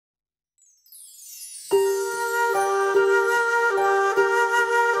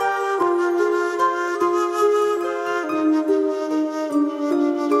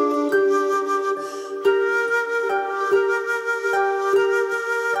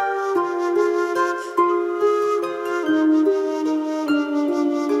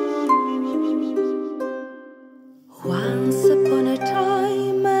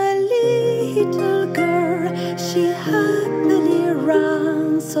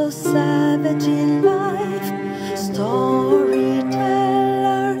so savage in life. Storyteller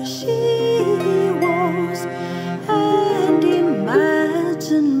she was, and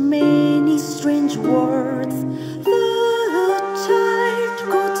imagined many strange words. The child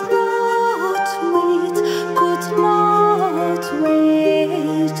could not wait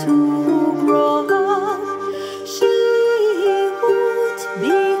to grow up. She would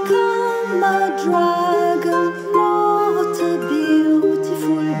become a dragon, not a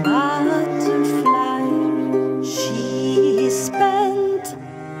beautiful butterfly. She spent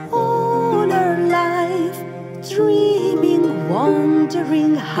all her life dreaming,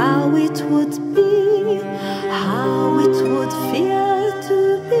 wondering how it would be, how it would feel to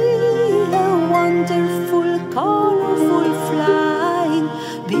be a wonderful, colorful, flying,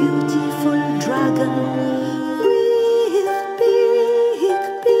 beautiful dragon with big,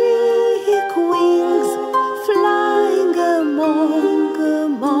 big wings, flying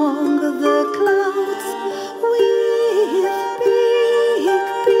among the clouds, with big,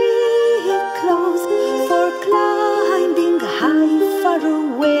 big claws for climbing high, far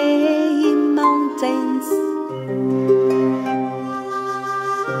away mountains.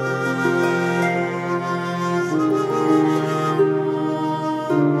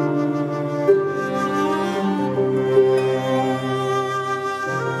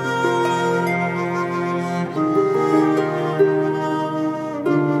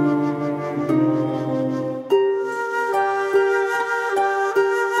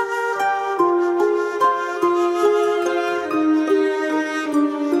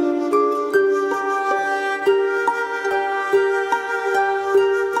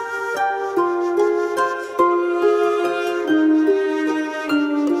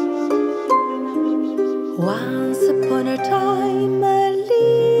 Once upon a time, a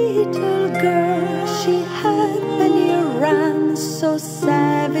little girl, she happily ran, so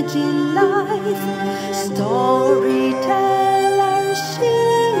savage in life. Storyteller she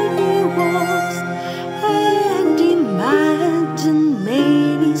was, and imagined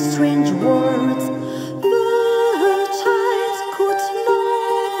many strange words. The child could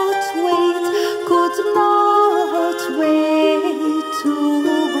not wait to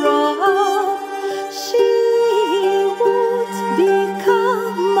grow up. She would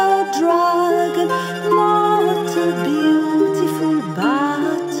become a dragon, not a beautiful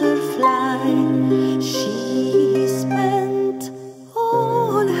butterfly. She spent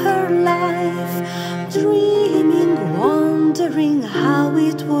all her life dreaming, wondering how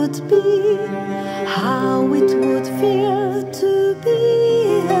it would be, how it would feel to be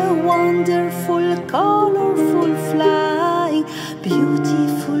a wonderful, colorful, flying,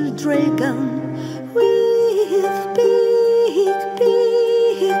 beautiful dragon with big,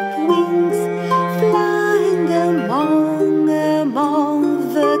 big wings, flying among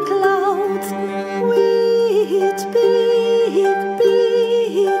the clouds, with big,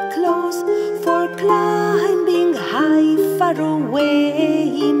 big claws for climbing high, far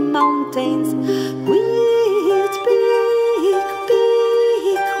away mountains, with big,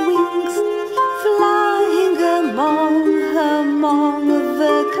 big wings, flying among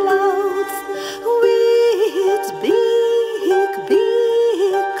the clouds, with big,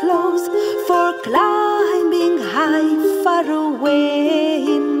 big claws for climbing high, far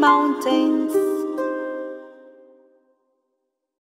away mountains.